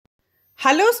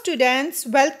Hello students,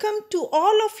 welcome to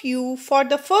all of you for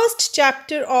the first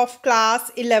chapter of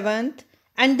class 11th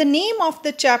and the name of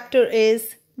the chapter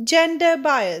is Gender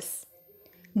Bias.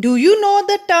 Do you know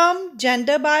the term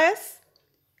gender bias?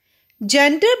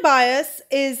 Gender bias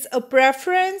is a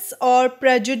preference or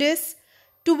prejudice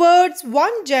towards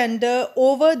one gender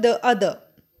over the other,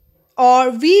 or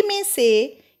we may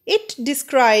say it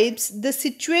describes the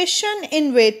situation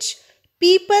in which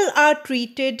people are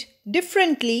treated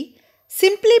differently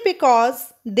simply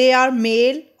because they are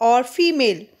male or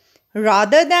female,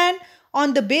 rather than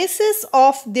on the basis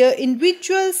of their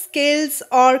individual skills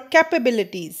or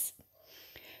capabilities.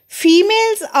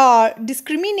 Females are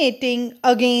discriminating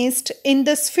against in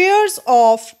the spheres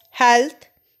of health,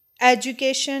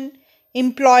 education,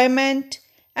 employment,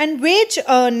 and wage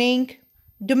earning,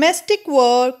 domestic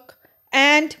work,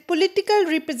 and political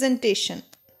representation.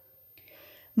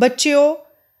 ਬੱਚਿਓ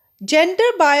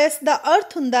gender ਬਾਇਸ ਦਾ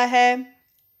ਅਰਥ ਹੁੰਦਾ ਹੈ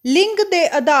ਲਿੰਗ ਦੇ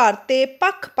ਆਧਾਰ ਤੇ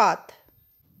ਪੱਖਪਾਤ.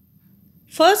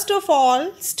 First of all,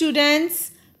 students,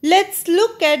 let's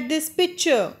look at this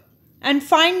picture and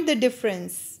find the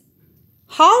difference.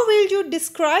 How will you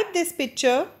describe this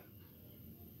picture?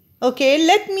 Okay,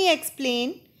 let me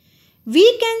explain. We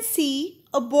can see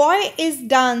a boy is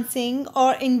dancing or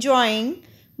enjoying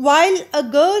while a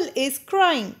girl is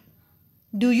crying.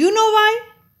 Do you know why?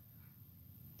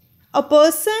 A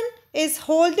person is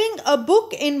holding a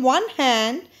book in one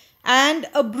hand and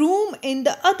a broom in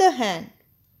the other hand.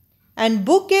 And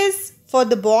book is for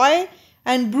the boy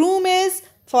and broom is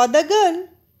for the girl.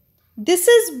 This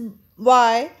is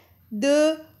why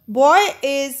the boy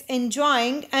is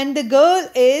enjoying and the girl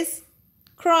is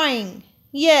crying.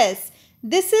 Yes,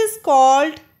 this is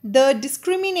called the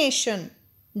discrimination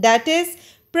that is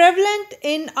prevalent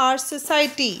in our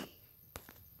society.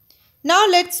 Now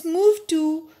let's move to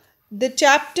the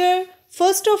chapter.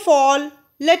 First of all,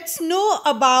 let's know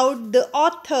about the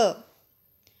author.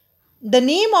 The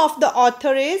name of the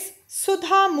author is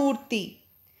Sudha Murty.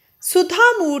 Sudha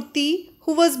Murty,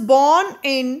 who was born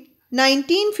in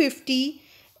 1950,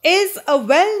 is a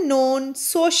well-known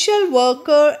social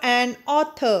worker and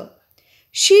author.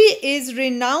 She is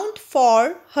renowned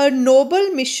for her noble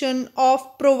mission of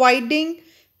providing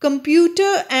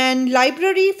computer and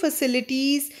library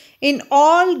facilities in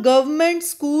all government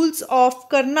schools of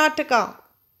Karnataka.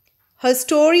 Her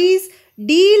stories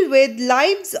deal with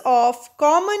lives of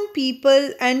common people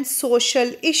and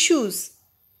social issues.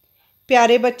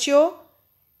 प्यारे बच्चों,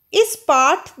 इस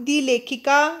ਪਾਠ ਦੀ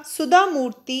ਲੇਖਿਕਾ ਸੁਧਾ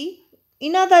ਮੂਰਤੀ,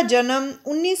 ਇਹਨਾਂ ਦਾ ਜਨਮ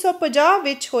 1950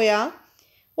 ਵਿੱਚ ਹੋਇਆ.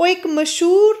 ਉਹ ਇੱਕ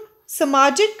ਮਸ਼ਹੂਰ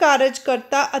ਸਮਾਜਿਕ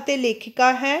ਕਾਰਜਕਰਤਾ ਅਤੇ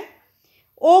ਲੇਖਿਕਾ ਹੈ.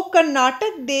 ਉਹ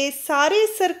ਕਰਨਾਟਕ ਦੇ ਸਾਰੇ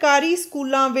ਸਰਕਾਰੀ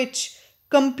ਸਕੂਲਾਂ ਵਿੱਚ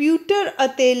ਕੰਪਿਊਟਰ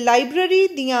ਅਤੇ ਲਾਇਬ੍ਰੇਰੀ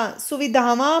ਦੀਆਂ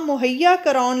ਸੁਵਿਧਾਵਾਂ ਮੁਹੱਈਆ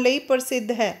ਕਰਾਉਣ ਲਈ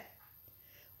ਪ੍ਰਸਿੱਧ ਹੈ.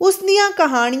 ਉਸ ਦੀਆਂ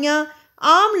ਕਹਾਣੀਆਂ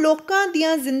ਆਮ ਲੋਕਾਂ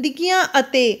ਦੀਆਂ ਜ਼ਿੰਦਗੀਆਂ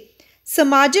ਅਤੇ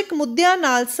ਸਮਾਜਿਕ ਮੁੱਦਿਆਂ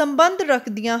ਨਾਲ ਸੰਬੰਧ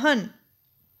ਰੱਖਦੀਆਂ ਹਨ.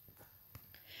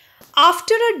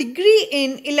 After a degree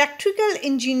in electrical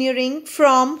engineering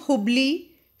from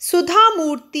Hubli, Sudha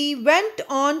Murty went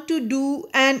on to do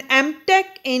an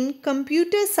M.Tech in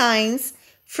computer science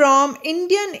from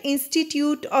Indian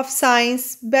Institute of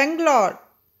Science, Bangalore.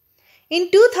 In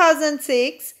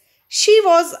 2006, she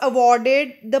was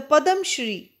awarded the Padma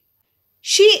Shri.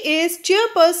 She is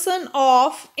chairperson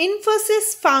of Infosys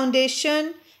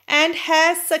Foundation and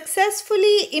has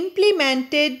successfully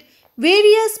implemented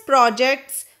various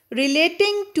projects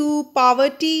relating to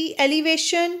poverty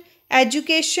alleviation,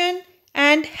 education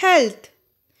and health.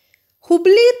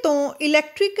 Hubli ਤੋਂ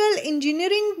electrical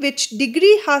engineering ਵਿੱਚ degree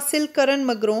ਹਾਸਿਲ ਕਰਨ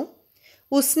ਮਗਰੋਂ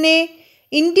ਉਸਨੇ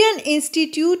Indian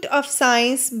institute of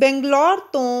science Bangalore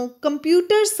ਤੋਂ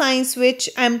computer science ਵਿੱਚ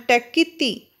M.Tech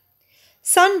ਕੀਤੀ.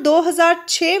 ਸੰਨ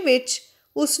 2006 ਵਿੱਚ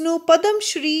ਉਸਨੂੰ ਪਦਮ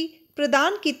ਸ਼੍ਰੀ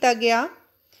ਪ੍ਰਦਾਨ ਕੀਤਾ ਗਿਆ.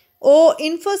 ਉਹ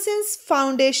ਇਨਫੋਸਿਸ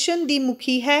ਫਾਊਂਡੇਸ਼ਨ ਦੀ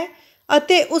ਮੁਖੀ ਹੈ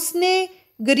ਅਤੇ ਉਸਨੇ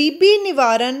ਗਰੀਬੀ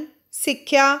ਨਿਵਾਰਨ,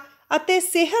 ਸਿੱਖਿਆ ਅਤੇ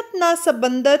ਸਿਹਤ ਨਾਲ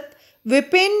ਸੰਬੰਧਿਤ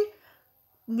ਵਿਭਿੰਨ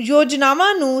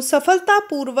ਯੋਜਨਾਵਾਂ ਨੂੰ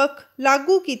ਸਫਲਤਾਪੂਰਵਕ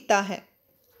ਲਾਗੂ ਕੀਤਾ ਹੈ.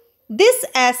 This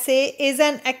essay is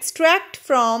an extract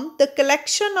from the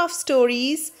collection of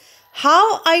stories How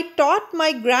I Taught My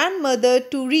Grandmother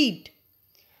to Read.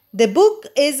 The book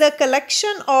is a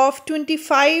collection of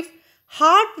 25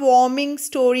 heartwarming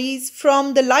stories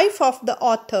from the life of the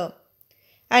author.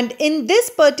 And in this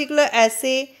particular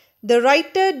essay, the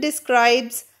writer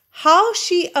describes how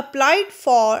she applied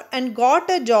for and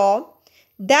got a job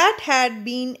that had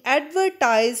been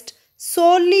advertised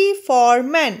solely for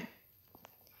men.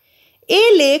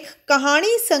 ਇਹ ਲੇਖ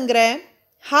ਕਹਾਣੀ ਸੰਗ੍ਰਹਿ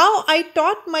How I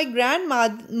Taught My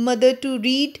Grandmother to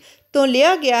Read ਤੋਂ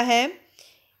ਲਿਆ ਗਿਆ ਹੈ.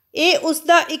 ਇਹ ਉਸ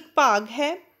ਦਾ ਇੱਕ ਭਾਗ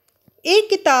ਹੈ. ਇਹ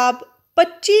ਕਿਤਾਬ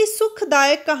 25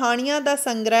 ਸੁਖਦਾਇਕ ਕਹਾਣੀਆਂ ਦਾ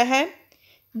ਸੰਗ੍ਰਹਿ ਹੈ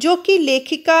ਜੋ ਕਿ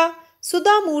ਲੇਖਿਕਾ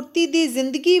ਸੁਧਾ ਮੂਰਤੀ ਦੀ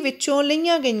ਜ਼ਿੰਦਗੀ ਵਿੱਚੋਂ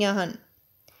ਲਈਆਂ ਗਈਆਂ ਹਨ।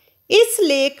 ਇਸ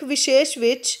ਲੇਖ ਵਿਸ਼ੇਸ਼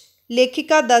ਵਿੱਚ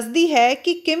ਲੇਖਿਕਾ ਦੱਸਦੀ ਹੈ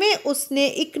ਕਿ ਕਿਵੇਂ ਉਸਨੇ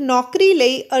ਇੱਕ ਨੌਕਰੀ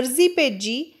ਲਈ ਅਰਜ਼ੀ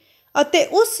ਭੇਜੀ ਅਤੇ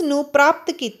ਉਸ ਨੂੰ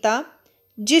ਪ੍ਰਾਪਤ ਕੀਤਾ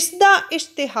ਜਿਸ ਦਾ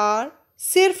ਇਸ਼ਤਿਹਾਰ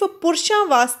ਸਿਰਫ ਪੁਰਸ਼ਾਂ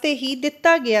ਵਾਸਤੇ ਹੀ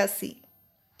ਦਿੱਤਾ ਗਿਆ ਸੀ।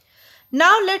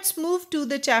 Now let's move to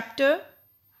the chapter.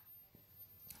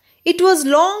 It was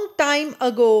long time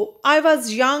ago. I was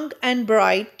young and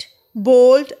bright,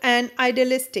 bold and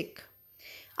idealistic.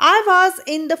 I was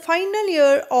in the final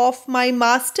year of my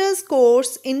master's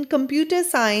course in computer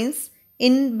science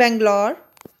in Bangalore,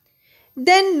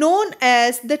 then known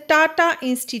as the Tata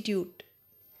Institute.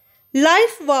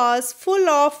 Life was full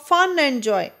of fun and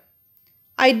joy.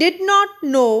 I did not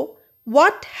know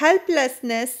what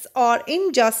helplessness or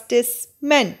injustice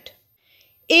meant.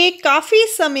 ਇਹ ਕਾਫੀ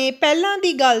ਸਮੇਂ ਪਹਿਲਾਂ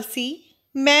ਦੀ ਗੱਲ ਸੀ।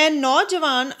 ਮੈਂ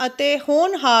ਨੌਜਵਾਨ ਅਤੇ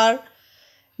ਹੋਣਹਾਰ,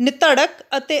 ਨਿਧੜਕ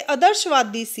ਅਤੇ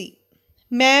ਆਦਰਸ਼ਵਾਦੀ ਸੀ।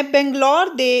 ਮੈਂ ਬੰਗਲੌਰ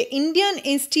ਦੇ ਇੰਡੀਅਨ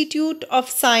ਇੰਸਟੀਚਿਊਟ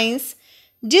ਆਫ ਸਾਇੰਸ,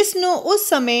 ਜਿਸ ਨੂੰ ਉਸ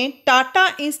ਸਮੇਂ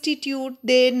ਟਾਟਾ ਇੰਸਟੀਚਿਊਟ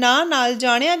ਦੇ ਨਾਂ ਨਾਲ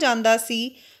ਜਾਣਿਆ ਜਾਂਦਾ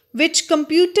ਸੀ, ਵਿੱਚ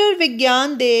ਕੰਪਿਊਟਰ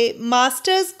ਵਿਗਿਆਨ ਦੇ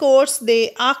ਮਾਸਟਰਸ ਕੋਰਸ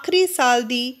ਦੇ ਆਖਰੀ ਸਾਲ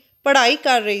ਦੀ ਪੜ੍ਹਾਈ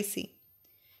ਕਰ ਰਹੀ ਸੀ।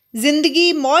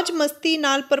 ਜ਼ਿੰਦਗੀ ਮੌਜ ਮਸਤੀ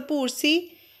ਨਾਲ ਭਰਪੂਰ ਸੀ।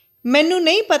 ਮੈਨੂੰ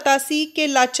ਨਹੀਂ ਪਤਾ ਸੀ ਕਿ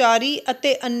ਲਾਚਾਰੀ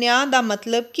ਅਤੇ ਅਨਿਆਂ ਦਾ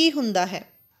ਮਤਲਬ ਕੀ ਹੁੰਦਾ ਹੈ।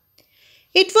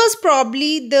 It was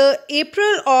probably the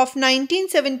April of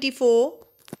 1974.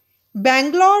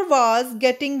 Bangalore was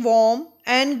getting warm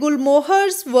and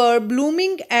gulmohars were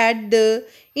blooming at the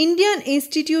Indian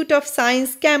Institute of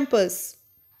Science campus.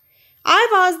 I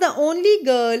was the only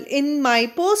girl in my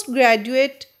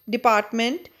postgraduate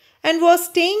department and was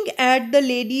staying at the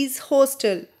ladies'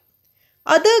 hostel.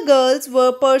 Other girls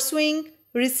were pursuing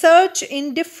research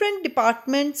in different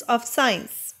departments of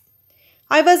science.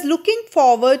 I was looking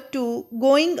forward to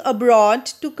going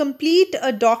abroad to complete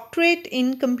a doctorate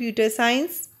in computer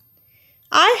science.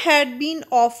 I had been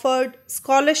offered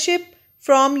scholarship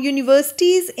from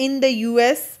universities in the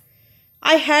US.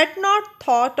 I had not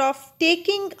thought of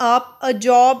taking up a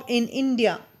job in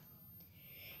India.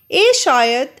 ਇਹ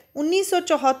ਸ਼ਾਇਦ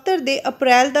 1974 ਦੇ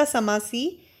ਅਪ੍ਰੈਲ ਦਾ ਸਮਾਂ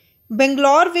ਸੀ।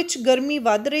 ਬੰਗਲੌਰ ਵਿੱਚ ਗਰਮੀ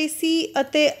ਵੱਧ ਰਹੀ ਸੀ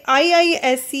ਅਤੇ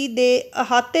IISc ਦੇ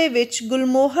ਅਹਾਤੇ ਵਿੱਚ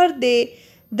ਗੁਲਮੋਹਰ ਦੇ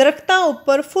ਦਰਖਤਾਂ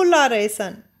ਉੱਪਰ ਫੁੱਲ ਆ ਰਹੇ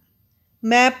ਸਨ।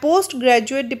 ਮੈਂ ਪੋਸਟ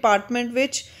ਗ੍ਰੈਜੂਏਟ ਡਿਪਾਰਟਮੈਂਟ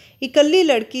ਵਿੱਚ ਇਕੱਲੀ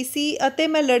ਲੜਕੀ ਸੀ ਅਤੇ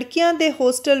ਮੈਂ ਲੜਕੀਆਂ ਦੇ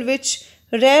ਹੋਸਟਲ ਵਿੱਚ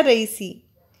ਰਹਿ ਰਹੀ ਸੀ।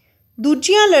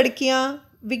 ਦੂਜੀਆਂ ਲੜਕੀਆਂ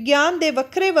ਵਿਗਿਆਨ ਦੇ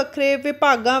ਵੱਖਰੇ ਵੱਖਰੇ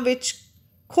ਵਿਭਾਗਾਂ ਵਿੱਚ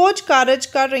ਖੋਜ ਕਾਰਜ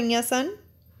ਕਰ ਰਹੀਆਂ ਸਨ।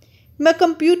 ਮੈਂ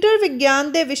ਕੰਪਿਊਟਰ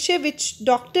ਵਿਗਿਆਨ ਦੇ ਵਿਸ਼ੇ ਵਿੱਚ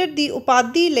ਡਾਕਟਰ ਦੀ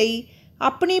ਉਪਾਧੀ ਲਈ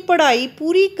ਆਪਣੀ ਪੜ੍ਹਾਈ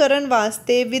ਪੂਰੀ ਕਰਨ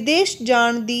ਵਾਸਤੇ ਵਿਦੇਸ਼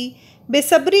ਜਾਣ ਦੀ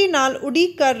ਬੇਸਬਰੀ ਨਾਲ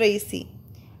ਉਡੀਕ ਕਰ ਰਹੀ ਸੀ।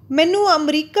 ਮੈਨੂੰ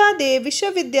ਅਮਰੀਕਾ ਦੇ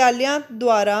ਵਿਸ਼ਵ ਵਿਦਿਆਲਿਆਂ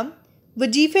ਦੁਆਰਾ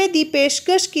ਵਜ਼ੀਫੇ ਦੀ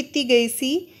ਪੇਸ਼ਕਸ਼ ਕੀਤੀ ਗਈ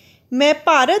ਸੀ। ਮੈਂ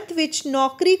ਭਾਰਤ ਵਿੱਚ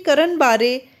ਨੌਕਰੀ ਕਰਨ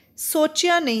ਬਾਰੇ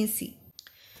ਸੋਚਿਆ ਨਹੀਂ ਸੀ।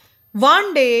 One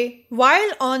day,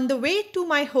 while on the way to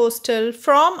my hostel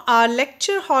from our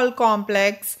lecture hall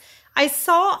complex, I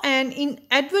saw an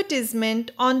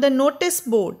advertisement on the notice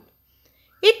board.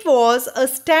 It was a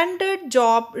standard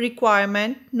job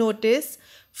requirement notice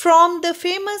from the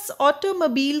famous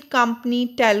automobile company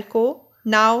Telco,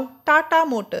 now Tata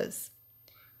Motors.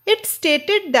 It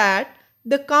stated that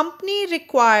the company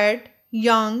required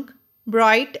young,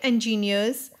 bright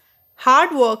engineers,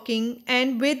 hardworking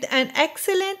and with an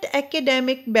excellent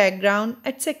academic background,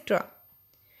 etc.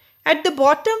 At the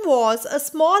bottom was a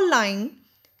small line,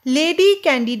 "Lady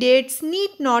candidates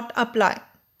need not apply."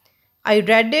 I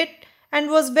read it and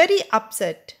was very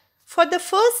upset. For the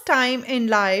first time in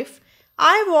life,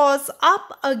 I was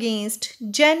up against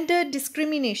gender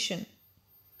discrimination.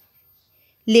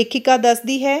 ਲੇਖਿਕਾ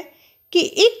ਦੱਸਦੀ ਹੈ ਕਿ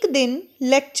ਇੱਕ ਦਿਨ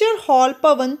lecture ਹਾਲ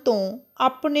ਭਵਨ ਤੋਂ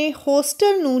ਆਪਣੇ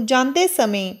hostel ਨੂੰ ਜਾਂਦੇ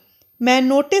ਸਮੇਂ ਮੈਂ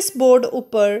ਨੋਟਿਸ ਬੋਰਡ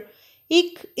ਉੱਪਰ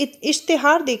ਇੱਕ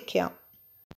ਇਸ਼ਤਿਹਾਰ ਦੇਖਿਆ।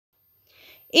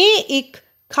 ਇਹ ਇੱਕ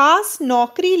ਖਾਸ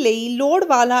ਨੌਕਰੀ ਲਈ ਲੋੜ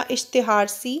ਵਾਲਾ ਇਸ਼ਤਿਹਾਰ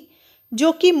ਸੀ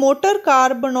ਜੋ ਕਿ ਮੋਟਰ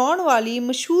ਕਾਰ ਬਣਾਉਣ ਵਾਲੀ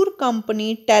ਮਸ਼ਹੂਰ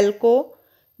ਕੰਪਨੀ ਟੈਲਕੋ,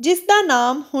 ਜਿਸ ਦਾ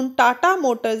ਨਾਮ ਹੁਣ ਟਾਟਾ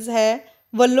ਮੋਟਰਜ਼ ਹੈ,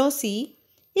 ਵੱਲੋਂ ਸੀ।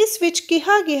 ਇਸ ਵਿੱਚ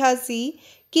ਕਿਹਾ ਗਿਆ ਸੀ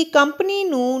ਕਿ ਕੰਪਨੀ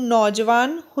ਨੂੰ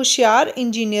ਨੌਜਵਾਨ ਹੁਸ਼ਿਆਰ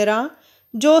ਇੰਜੀਨੀਅਰਾਂ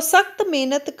ਜੋ ਸਖਤ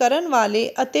ਮਿਹਨਤ ਕਰਨ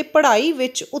ਵਾਲੇ ਅਤੇ ਪੜ੍ਹਾਈ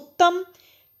ਵਿੱਚ ਉੱਤਮ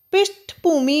ਪਿਸ਼ਠ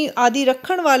ਭੂਮੀ ਆਦਿ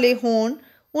ਰੱਖਣ ਵਾਲੇ ਹੋਣ,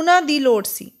 ਉਹਨਾਂ ਦੀ ਲੋੜ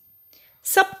ਸੀ।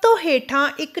 ਸਭ ਤੋਂ ਹੇਠਾਂ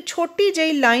ਇੱਕ ਛੋਟੀ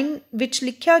ਜਿਹੀ ਲਾਈਨ ਵਿੱਚ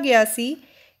ਲਿਖਿਆ ਗਿਆ ਸੀ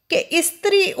ਕਿ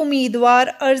ਇਸਤਰੀ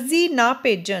ਉਮੀਦਵਾਰ ਅਰਜ਼ੀ ਨਾ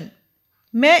ਭੇਜਣ।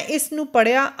 ਮੈਂ ਇਸ ਨੂੰ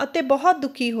ਪੜ੍ਹਿਆ ਅਤੇ ਬਹੁਤ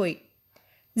ਦੁਖੀ ਹੋਈ।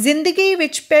 ਜ਼ਿੰਦਗੀ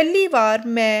ਵਿੱਚ ਪਹਿਲੀ ਵਾਰ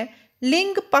ਮੈਂ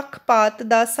ਲਿੰਗ ਪੱਖਪਾਤ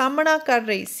ਦਾ ਸਾਹਮਣਾ ਕਰ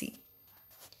ਰਹੀ ਸੀ।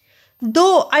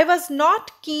 Though I was not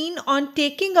keen on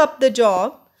taking up the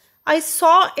job, I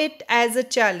saw it as a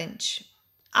challenge.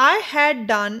 I had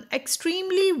done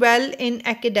extremely well in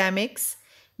academics,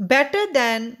 better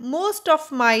than most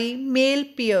of my male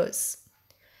peers.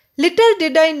 Little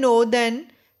did I know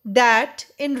then that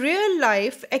in real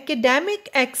life, academic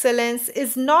excellence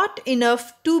is not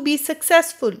enough to be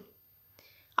successful.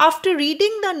 After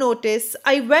reading the notice,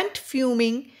 I went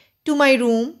fuming to my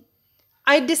room.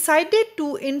 I decided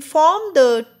to inform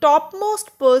the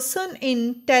topmost person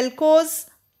in Telco's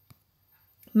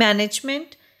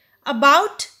management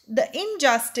about the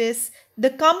injustice the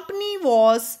company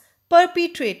was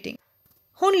perpetrating.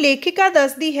 ਹੁਣ ਲੇਖਿਕਾ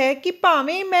ਦੱਸਦੀ ਹੈ ਕਿ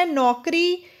ਭਾਵੇਂ ਮੈਂ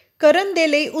ਨੌਕਰੀ ਕਰਨ ਦੇ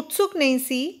ਲਈ ਉਤਸੁਕ ਨਹੀਂ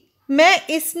ਸੀ, ਮੈਂ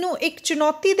ਇਸ ਨੂੰ ਇੱਕ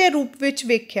ਚੁਣੌਤੀ ਦੇ ਰੂਪ ਵਿੱਚ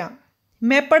ਵੇਖਿਆ।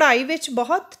 ਮੈਂ ਪੜ੍ਹਾਈ ਵਿੱਚ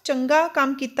ਬਹੁਤ ਚੰਗਾ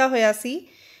ਕੰਮ ਕੀਤਾ ਹੋਇਆ ਸੀ।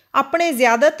 ਆਪਣੇ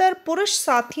ਜ਼ਿਆਦਾਤਰ ਪੁਰਸ਼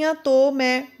ਸਾਥੀਆਂ ਤੋਂ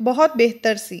ਮੈਂ ਬਹੁਤ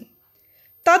ਬਿਹਤਰ ਸੀ।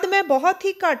 ਤਦ ਮੈਂ ਬਹੁਤ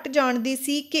ਹੀ ਘੱਟ ਜਾਣਦੀ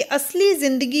ਸੀ ਕਿ ਅਸਲੀ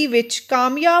ਜ਼ਿੰਦਗੀ ਵਿੱਚ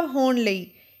ਕਾਮਯਾਬ ਹੋਣ ਲਈ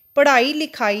ਪੜ੍ਹਾਈ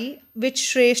ਲਿਖਾਈ ਵਿੱਚ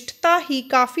ਸ਼੍ਰੇਸ਼ਠਤਾ ਹੀ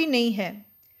ਕਾਫੀ ਨਹੀਂ ਹੈ।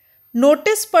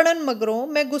 ਨੋਟਿਸ ਪੜ੍ਹਨ ਮਗਰੋਂ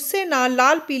ਮੈਂ ਗੁੱਸੇ ਨਾਲ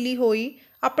ਲਾਲ ਪੀਲੀ ਹੋਈ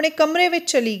ਆਪਣੇ ਕਮਰੇ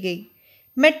ਵਿੱਚ ਚਲੀ ਗਈ।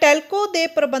 ਮੈਂ ਟੈਲਕੋ ਦੇ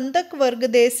ਪ੍ਰਬੰਧਕ ਵਰਗ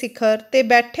ਦੇ ਸਿਖਰ 'ਤੇ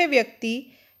ਬੈਠੇ ਵਿਅਕਤੀ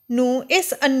ਨੂੰ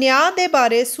ਇਸ ਅਨਿਆਂ ਦੇ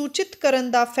ਬਾਰੇ ਸੂਚਿਤ ਕਰਨ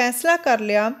ਦਾ ਫੈਸਲਾ ਕਰ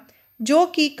ਲਿਆ ਜੋ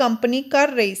ਕਿ ਕੰਪਨੀ ਕਰ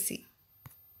ਰਹੀ ਸੀ।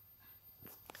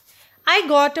 I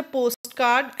got a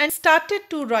postcard and started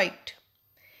to write.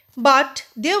 But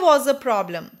there was a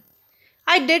problem.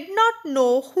 I did not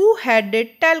know who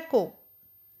headed Telco.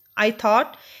 I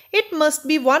thought it must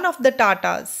be one of the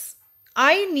Tatas.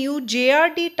 I knew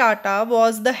J.R.D. Tata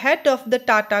was the head of the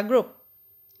Tata Group.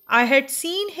 I had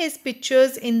seen his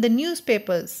pictures in the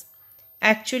newspapers.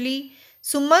 Actually,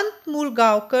 Sumant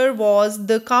Mulgaonkar was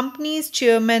the company's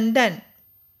chairman then.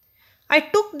 I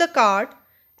took the card,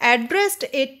 addressed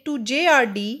it to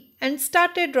J.R.D. and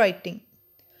started writing.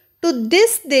 To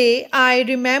this day, I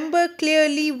remember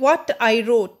clearly what I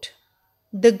wrote.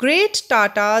 The great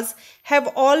Tatas have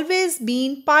always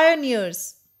been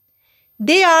pioneers.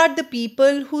 They are the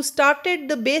people who started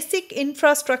the basic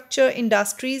infrastructure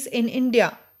industries in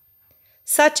India,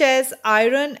 such as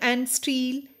iron and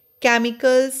steel,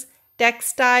 chemicals,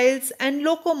 textiles, and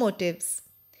locomotives.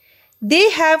 They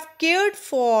have cared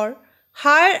for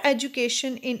higher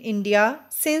education in India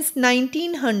since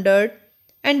 1900,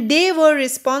 and they were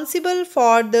responsible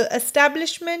for the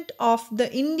establishment of the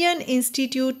Indian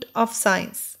Institute of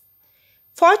Science.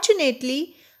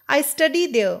 Fortunately, I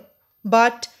studied there,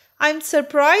 but I'm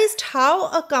surprised how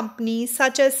a company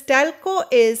such as Telco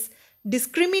is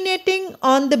discriminating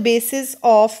on the basis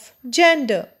of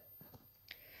gender.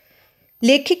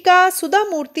 ਲੇਖਿਕਾ ਸੁਧਾ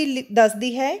ਮੂਰਤੀ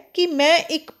ਦੱਸਦੀ ਹੈ ਕਿ ਮੈਂ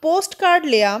ਇੱਕ postcard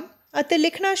ਲਿਆ ਅਤੇ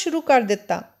ਲਿਖਣਾ ਸ਼ੁਰੂ ਕਰ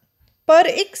ਦਿੱਤਾ, ਪਰ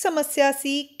ਇੱਕ ਸਮੱਸਿਆ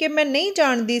ਸੀ ਕਿ ਮੈਂ ਨਹੀਂ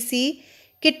ਜਾਣਦੀ ਸੀ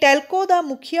ਕਿ ਟੈਲਕੋ ਦਾ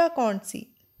ਮੁਖੀਆ ਕੌਣ ਸੀ।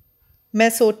 ਮੈਂ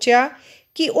ਸੋਚਿਆ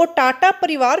ਕਿ ਉਹ ਟਾਟਾ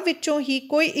ਪਰਿਵਾਰ ਵਿੱਚੋਂ ਹੀ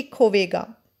ਕੋਈ ਇੱਕ ਹੋਵੇਗਾ।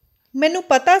 ਮੈਨੂੰ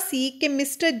ਪਤਾ ਸੀ ਕਿ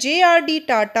ਮਿਸਟਰ J.R.D.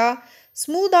 ਟਾਟਾ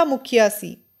ਸਮੂਹ ਦਾ ਮੁਖੀਆ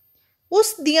ਸੀ।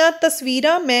 ਉਸ ਦੀਆਂ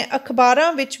ਤਸਵੀਰਾਂ ਮੈਂ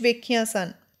ਅਖਬਾਰਾਂ ਵਿੱਚ ਵੇਖੀਆਂ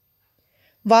ਸਨ।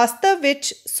 ਵਾਸਤਵ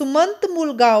ਵਿੱਚ ਸੁਮੰਤ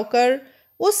ਮੁਲਗਾਓਕਰ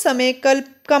ਉਸ ਸਮੇਂ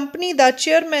ਕੰਪਨੀ ਦਾ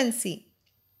ਚੇਅਰਮੈਨ ਸੀ।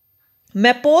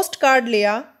 ਮੈਂ ਪੋਸਟਕਾਰਡ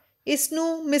ਲਿਆ, ਇਸ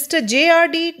ਨੂੰ ਮਿਸਟਰ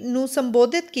J.R.D. ਨੂੰ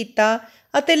ਸੰਬੋਧਿਤ ਕੀਤਾ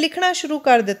ਅਤੇ ਲਿਖਣਾ ਸ਼ੁਰੂ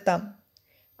ਕਰ ਦਿੱਤਾ।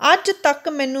 ਅੱਜ ਤੱਕ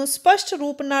ਮੈਨੂੰ ਸਪਸ਼ਟ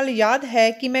ਰੂਪ ਨਾਲ ਯਾਦ ਹੈ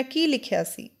ਕਿ ਮੈਂ ਕੀ ਲਿਖਿਆ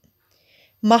ਸੀ।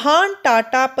 ਮਹਾਨ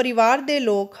ਟਾਟਾ ਪਰਿਵਾਰ ਦੇ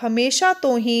ਲੋਕ ਹਮੇਸ਼ਾ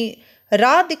ਤੋਂ ਹੀ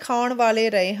ਰਾਹ ਦਿਖਾਉਣ ਵਾਲੇ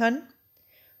ਰਹੇ ਹਨ।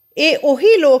 ਇਹ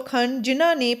ਉਹੀ ਲੋਕ ਹਨ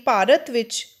ਜਿਨ੍ਹਾਂ ਨੇ ਭਾਰਤ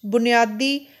ਵਿੱਚ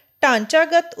ਬੁਨਿਆਦੀ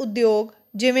ਢਾਂਚਾਗਤ ਉਦਯੋਗ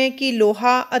ਜਿਵੇਂ ਕਿ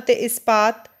ਲੋਹਾ ਅਤੇ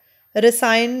ਇਸਪਾਤ,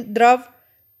 ਰਸਾਇਣ ਦਰਵ,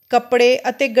 ਕੱਪੜੇ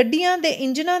ਅਤੇ ਗੱਡੀਆਂ ਦੇ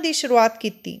ਇੰਜਨਾਂ ਦੀ ਸ਼ੁਰੂਆਤ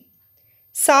ਕੀਤੀ।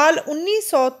 ਸਾਲ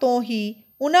 1900 ਤੋਂ ਹੀ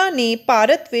ਉਹਨਾਂ ਨੇ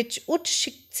ਭਾਰਤ ਵਿੱਚ ਉੱਚ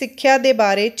ਸਿੱਖਿਆ ਦੇ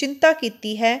ਬਾਰੇ ਚਿੰਤਾ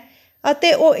ਕੀਤੀ ਹੈ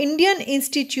ਅਤੇ ਉਹ ਇੰਡੀਅਨ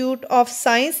ਇੰਸਟੀਚਿਊਟ ਆਫ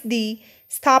ਸਾਇੰਸ ਦੀ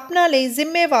ਸਥਾਪਨਾ ਲਈ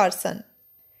ਜ਼ਿੰਮੇਵਾਰ ਸਨ।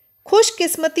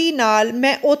 ਖੁਸ਼ਕਿਸਮਤੀ ਨਾਲ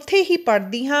ਮੈਂ ਉੱਥੇ ਹੀ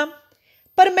ਪੜ੍ਹਦੀ ਹਾਂ,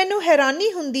 ਪਰ ਮੈਨੂੰ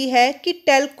ਹੈਰਾਨੀ ਹੁੰਦੀ ਹੈ ਕਿ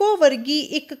ਟੈਲਕੋ ਵਰਗੀ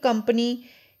ਇੱਕ ਕੰਪਨੀ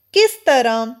ਕਿਸ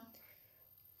ਤਰ੍ਹਾਂ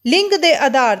ਲਿੰਗ ਦੇ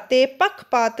ਆਧਾਰ 'ਤੇ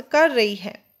ਪੱਖਪਾਤ ਕਰ ਰਹੀ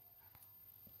ਹੈ।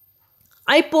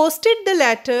 I posted the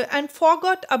letter and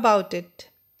forgot about it.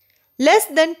 Less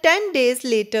than 10 days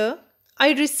later, I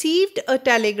received a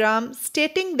telegram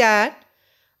stating that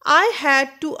I had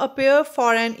to appear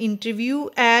for an interview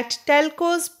at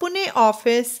Telco's Pune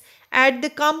office at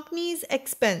the company's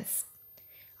expense.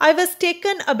 I was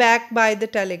taken aback by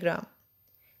the telegram.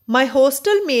 My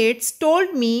hostel mates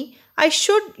told me I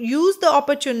should use the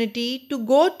opportunity to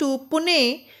go to Pune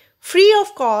free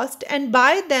of cost and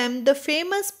buy them the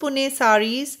famous Pune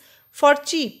saris for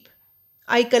cheap.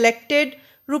 I collected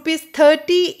rupees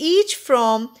 30 each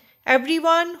from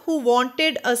everyone who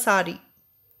wanted a sari.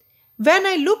 When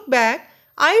I look back,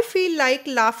 I feel like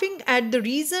laughing at the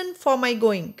reason for my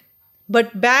going.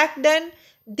 but back then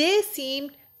they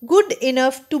seemed good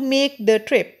enough to make the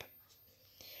trip.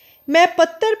 ਮੈਂ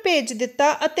ਪੱਤਰ ਭੇਜ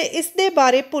ਦਿੱਤਾ ਅਤੇ ਇਸ ਦੇ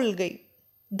ਬਾਰੇ ਭੁੱਲ ਗਈ।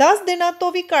 10 ਦਿਨਾਂ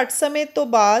ਤੋਂ ਵੀ ਘੱਟ ਸਮੇਂ ਤੋਂ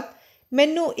ਬਾਅਦ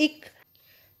ਮੈਨੂੰ ਇੱਕ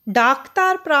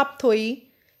ਡਾਕਤਾਰ ਪ੍ਰਾਪਤ ਹੋਈ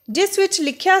ਜਿਸ ਵਿੱਚ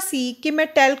ਲਿਖਿਆ ਸੀ ਕਿ ਮੈਂ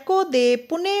ਟੈਲਕੋ ਦੇ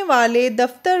ਪੁਣੇ ਵਾਲੇ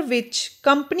ਦਫ਼ਤਰ ਵਿੱਚ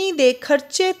ਕੰਪਨੀ ਦੇ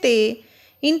ਖਰਚੇ 'ਤੇ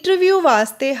ਇੰਟਰਵਿਊ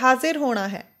ਵਾਸਤੇ ਹਾਜ਼ਰ ਹੋਣਾ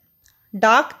ਹੈ।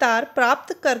 ਡਾਕਤਾਰ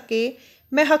ਪ੍ਰਾਪਤ ਕਰਕੇ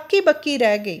ਮੈਂ ਹੱਕੀ ਬੱਕੀ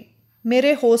ਰਹਿ ਗਈ।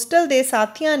 ਮੇਰੇ ਹੋਸਟਲ ਦੇ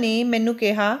ਸਾਥੀਆਂ ਨੇ ਮੈਨੂੰ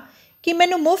ਕਿਹਾ ਕਿ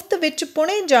ਮੈਨੂੰ ਮੁਫਤ ਵਿੱਚ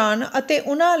ਪੁਣੇ ਜਾਣ ਅਤੇ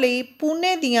ਉਹਨਾਂ ਲਈ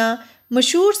ਪੂਨੇ ਦੀਆਂ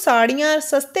ਮਸ਼ਹੂਰ ਸਾੜੀਆਂ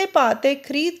ਸਸਤੇ ਭਾਅ 'ਤੇ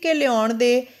ਖਰੀਦ ਕੇ ਲਿਆਉਣ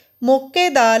ਦੇ ਮੌਕੇ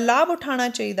ਦਾ ਲਾਭ ਉਠਾਉਣਾ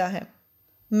ਚਾਹੀਦਾ ਹੈ।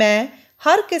 ਮੈਂ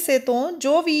ਹਰ ਕਿਸੇ ਤੋਂ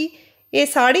ਜੋ ਵੀ ਇਹ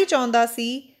ਸਾੜੀ ਚਾਹੁੰਦਾ ਸੀ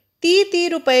 30-30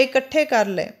 ਰੁਪਏ ਇਕੱਠੇ ਕਰ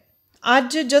ਲਏ।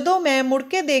 ਅੱਜ ਜਦੋਂ ਮੈਂ ਮੁੜ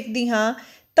ਕੇ ਦੇਖਦੀ ਹਾਂ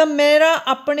ਤਾਂ ਮੇਰਾ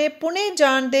ਆਪਣੇ ਪੁਣੇ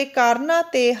ਜਾਣ ਦੇ ਕਾਰਨਾਂ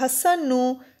 'ਤੇ ਹੱਸਣ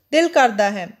ਨੂੰ ਦਿਲ ਕਰਦਾ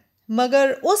ਹੈ,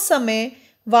 ਮਗਰ ਉਸ ਸਮੇਂ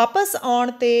ਵਾਪਸ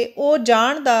ਆਉਣ 'ਤੇ ਉਹ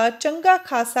ਜਾਣ ਦਾ ਚੰਗਾ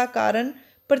ਖਾਸਾ ਕਾਰਨ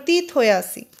ਪ੍ਰਤੀਤ ਹੋਇਆ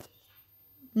ਸੀ।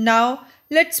 Now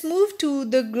let's move to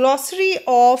the glossary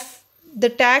of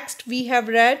the text we have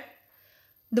read.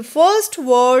 The first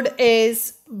word is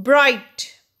bright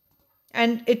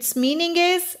and its meaning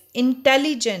is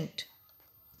intelligent.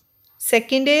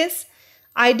 Second is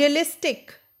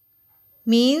idealistic,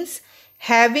 means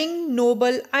having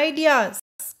noble ideas.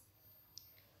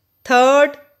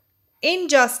 Third,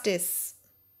 injustice,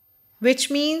 which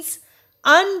means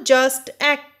unjust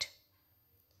act.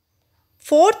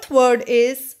 Fourth word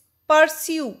is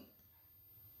pursue.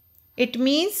 It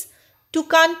means to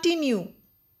continue.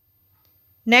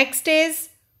 Next is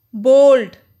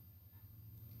bold,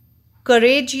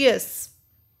 courageous.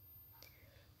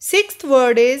 Sixth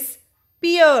word is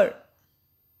peer.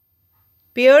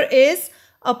 Peer is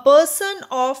a person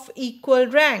of equal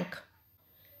rank.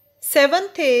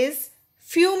 Seventh is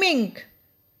fuming,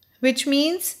 which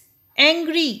means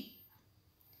angry.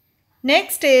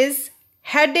 Next is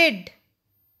headed,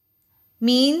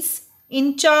 means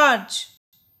in charge.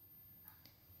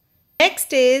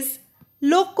 Next is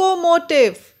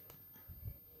locomotive,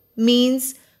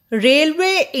 means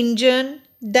railway engine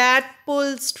that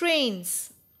pulls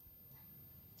trains.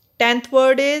 10th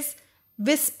word is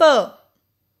whisper,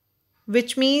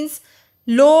 which means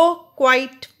low,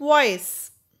 quiet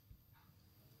voice.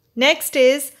 Next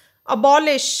is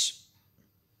abolish,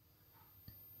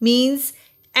 means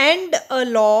end a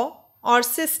law or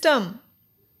system.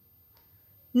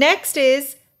 Next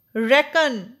is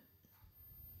reckon,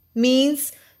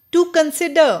 means to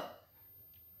consider.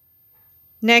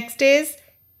 Next is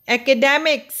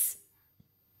academics,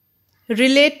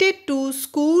 related to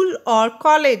school or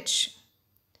college.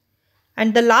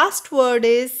 And the last word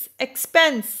is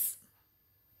expense,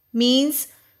 means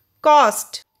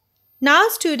cost. Now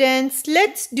students,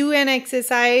 let's do an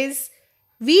exercise.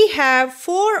 We have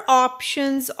 4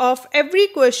 options of every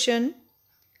question.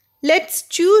 Let's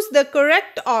choose the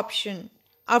correct option.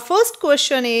 Our first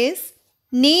question is,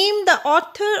 name the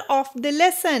author of the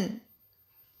lesson.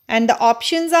 And the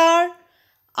options are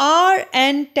R.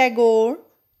 N. Tagore,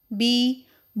 B.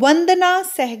 Vandana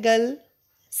Sehgal,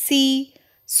 C.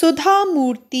 Sudha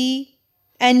Murthy,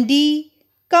 and D.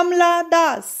 Kamla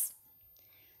Das.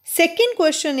 Second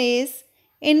question is,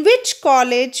 in which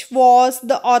college was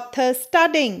the author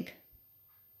studying?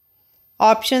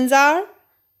 Options are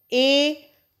A.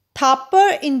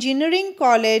 Thapar Engineering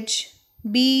College,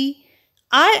 B.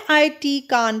 IIT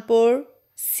Kanpur,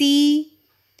 C.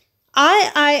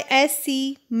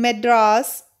 IISc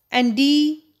Madras, and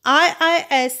D.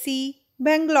 IISc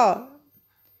Bangalore.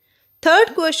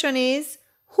 Third question is,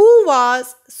 who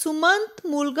was Sumant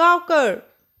Mulgaonkar?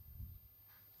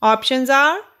 Options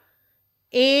are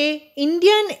A.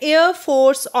 Indian Air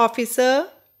Force officer,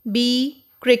 B.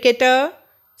 Cricketer,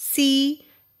 C.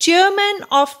 Chairman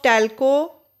of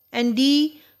Talco, and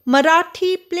D.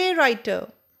 Marathi playwright.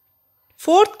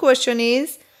 Fourth question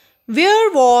is,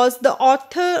 where was the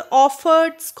author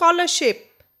offered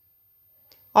scholarship?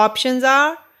 Options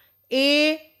are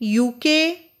A.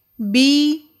 UK,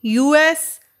 B.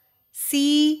 US,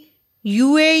 C.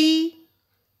 UAE,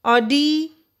 or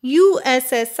D.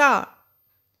 USSR.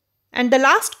 And the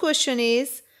last question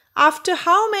is, after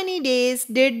how many days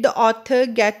did the author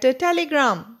get a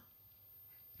telegram?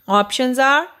 Options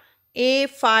are A.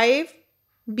 5,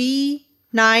 B.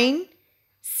 9,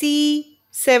 C.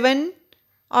 7,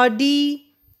 or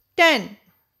D. 10.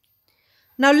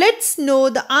 Now let's know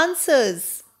the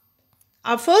answers.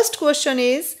 Our first question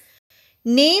is,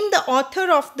 name the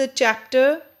author of the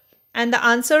chapter, and the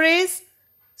answer is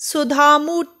Sudha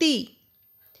Murthy.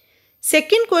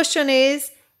 Second question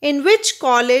is, in which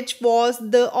college was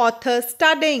the author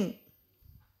studying?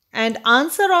 And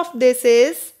answer of this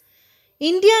is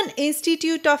Indian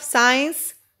Institute of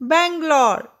Science,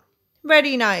 Bangalore.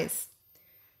 Very nice.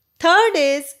 Third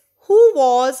is, who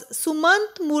was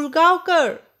Sumant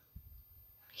Mulgaonkar?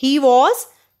 He was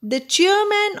the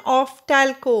chairman of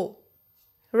Talco.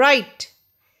 Right.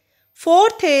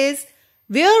 Fourth is,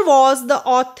 where was the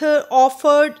author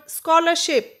offered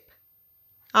scholarship?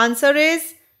 Answer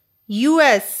is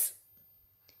US.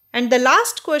 And the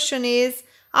last question is,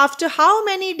 after how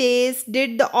many days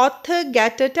did the author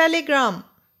get a telegram?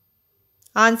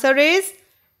 Answer is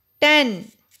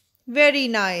 10. Very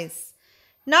nice.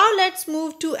 Now let's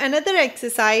move to another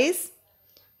exercise.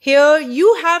 Here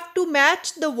you have to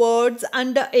match the words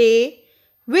under A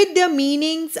with their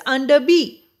meanings under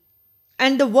B.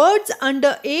 And the words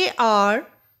under A are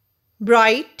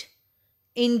bright,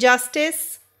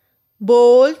 injustice,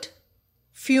 bold,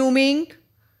 fuming,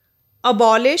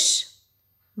 abolish,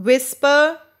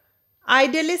 whisper,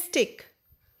 idealistic.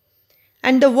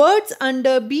 And the words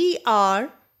under B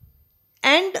are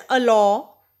end a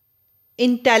law,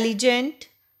 intelligent,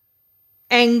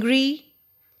 angry,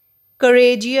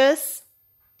 courageous,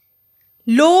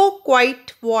 low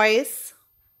quiet voice,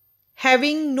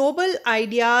 having noble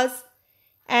ideas,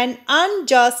 and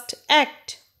unjust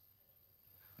act.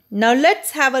 Now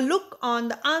let's have a look on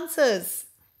the answers.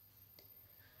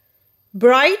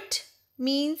 Bright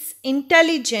means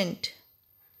intelligent.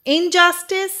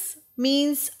 Injustice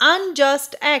means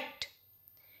unjust act.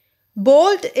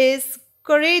 Bold is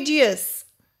courageous.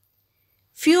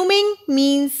 Fuming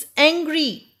means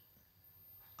angry.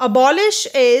 Abolish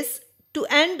is to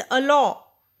end a law.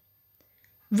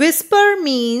 Whisper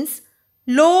means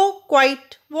low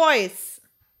quiet voice.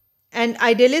 And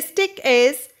idealistic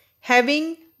is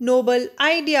having noble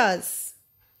ideas.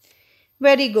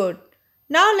 Very good.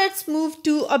 Now let's move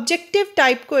to objective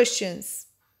type questions.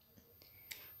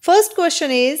 First question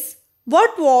is,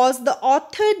 what was the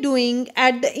author doing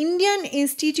at the Indian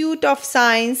Institute of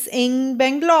Science in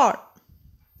Bangalore?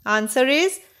 Answer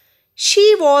is,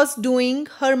 she was doing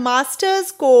her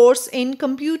master's course in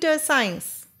computer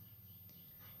science.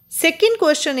 Second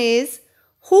question is,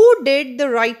 who did the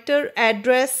writer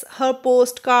address her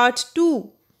postcard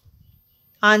to?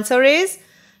 Answer is,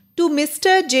 to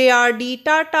Mr. J.R.D.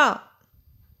 Tata.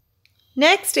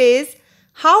 Next is,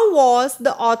 how was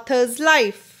the author's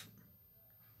life?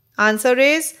 Answer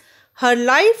is, her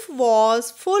life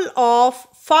was full of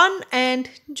fun and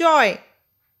joy.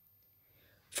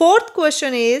 Fourth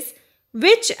question is,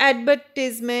 which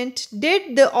advertisement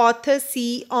did the author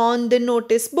see on the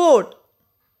notice board?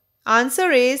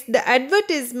 Answer is, the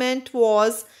advertisement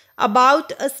was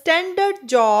about a standard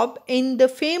job in the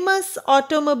famous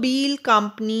automobile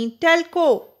company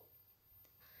Talco.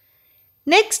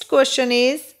 Next question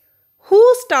is,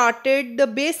 who started the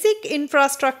basic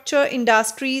infrastructure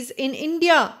industries in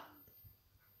India?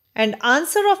 And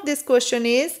answer of this question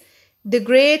is the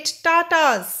great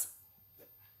Tatas.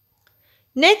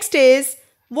 Next is,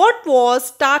 what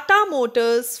was Tata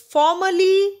Motors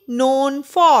formerly known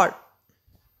for?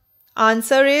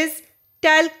 Answer is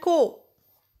Talco.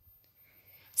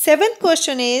 Seventh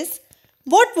question is,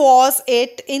 what was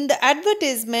it in the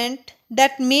advertisement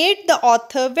that made the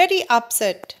author very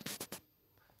upset?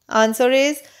 Answer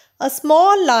is a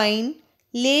small line,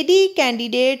 lady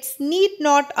candidates need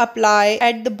not apply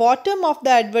at the bottom of the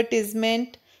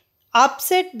advertisement,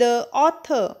 upset the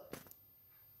author.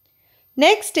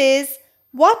 Next is,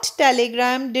 what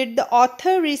telegram did the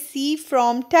author receive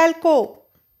from Talco?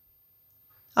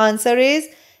 Answer is,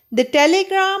 the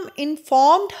telegram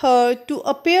informed her to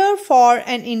appear for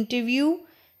an interview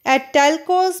at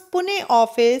Talco's Pune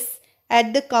office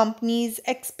at the company's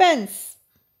expense.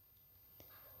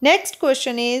 Next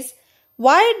question is,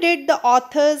 why did the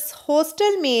author's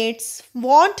hostel mates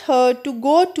want her to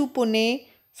go to Pune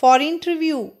for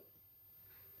interview?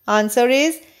 Answer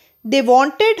is, they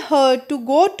wanted her to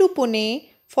go to Pune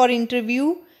for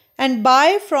interview and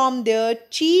buy from their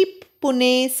cheap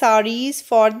Pune saris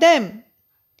for them.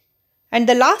 And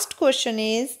the last question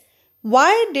is,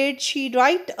 why did she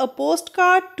write a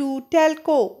postcard to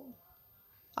Talco?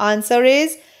 Answer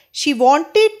is, she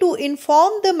wanted to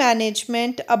inform the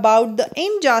management about the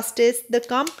injustice the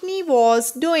company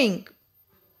was doing.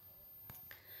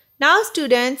 Now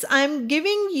students, I am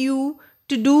giving you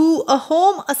to do a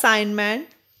home assignment,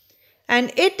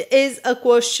 and it is a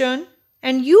question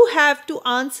and you have to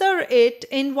answer it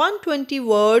in 120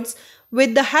 words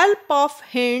with the help of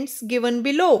hints given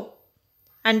below.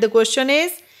 And the question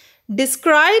is,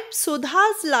 describe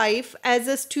Sudha's life as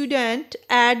a student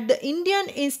at the Indian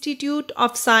Institute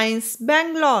of Science,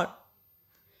 Bangalore.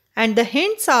 And the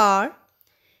hints are,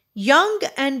 young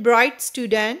and bright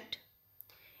student,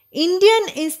 Indian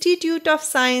Institute of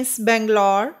Science,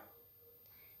 Bangalore.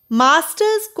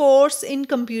 Master's course in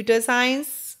Computer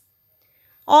Science.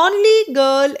 Only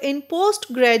girl in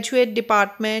postgraduate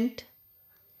department.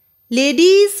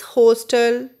 Ladies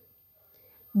hostel.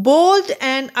 Bold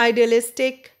and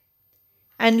idealistic.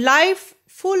 And life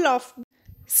full of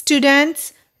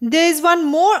students. There is one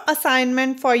more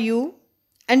assignment for you,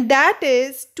 and that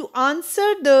is to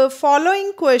answer the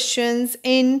following questions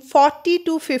in 40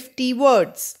 to 50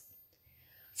 words.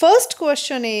 First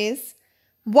question is,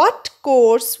 what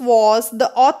course was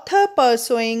the author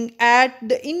pursuing at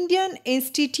the Indian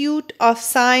Institute of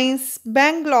Science,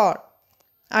 Bangalore?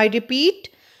 I repeat,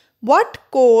 what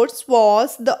course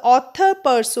was the author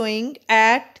pursuing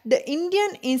at the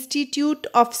Indian Institute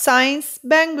of Science,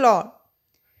 Bangalore?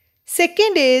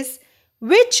 Second is,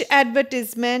 which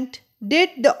advertisement did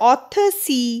the author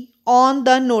see on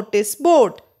the notice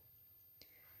board?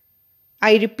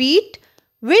 I repeat,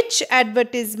 which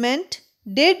advertisement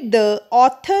did the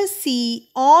author see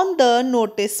on the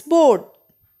notice board?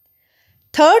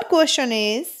 Third question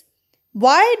is,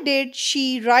 why did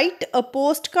she write a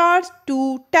postcard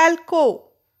to Telco?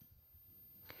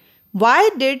 Why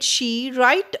did she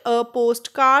write a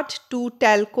postcard to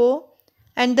Telco?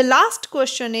 And the last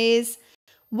question is,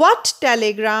 what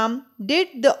telegram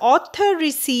did the author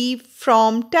receive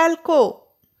from Telco?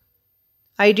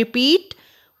 I repeat,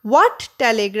 what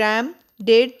telegram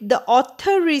did the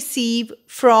author receive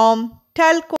from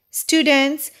Telco?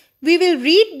 Students, we will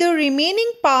read the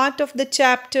remaining part of the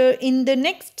chapter in the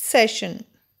next session.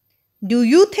 Do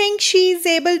you think she is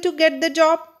able to get the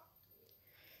job?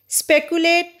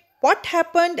 Speculate what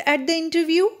happened at the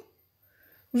interview?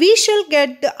 We shall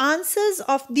get the answers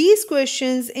of these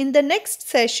questions in the next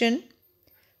session.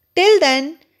 Till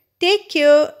then, take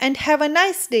care and have a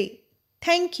nice day.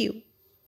 Thank you.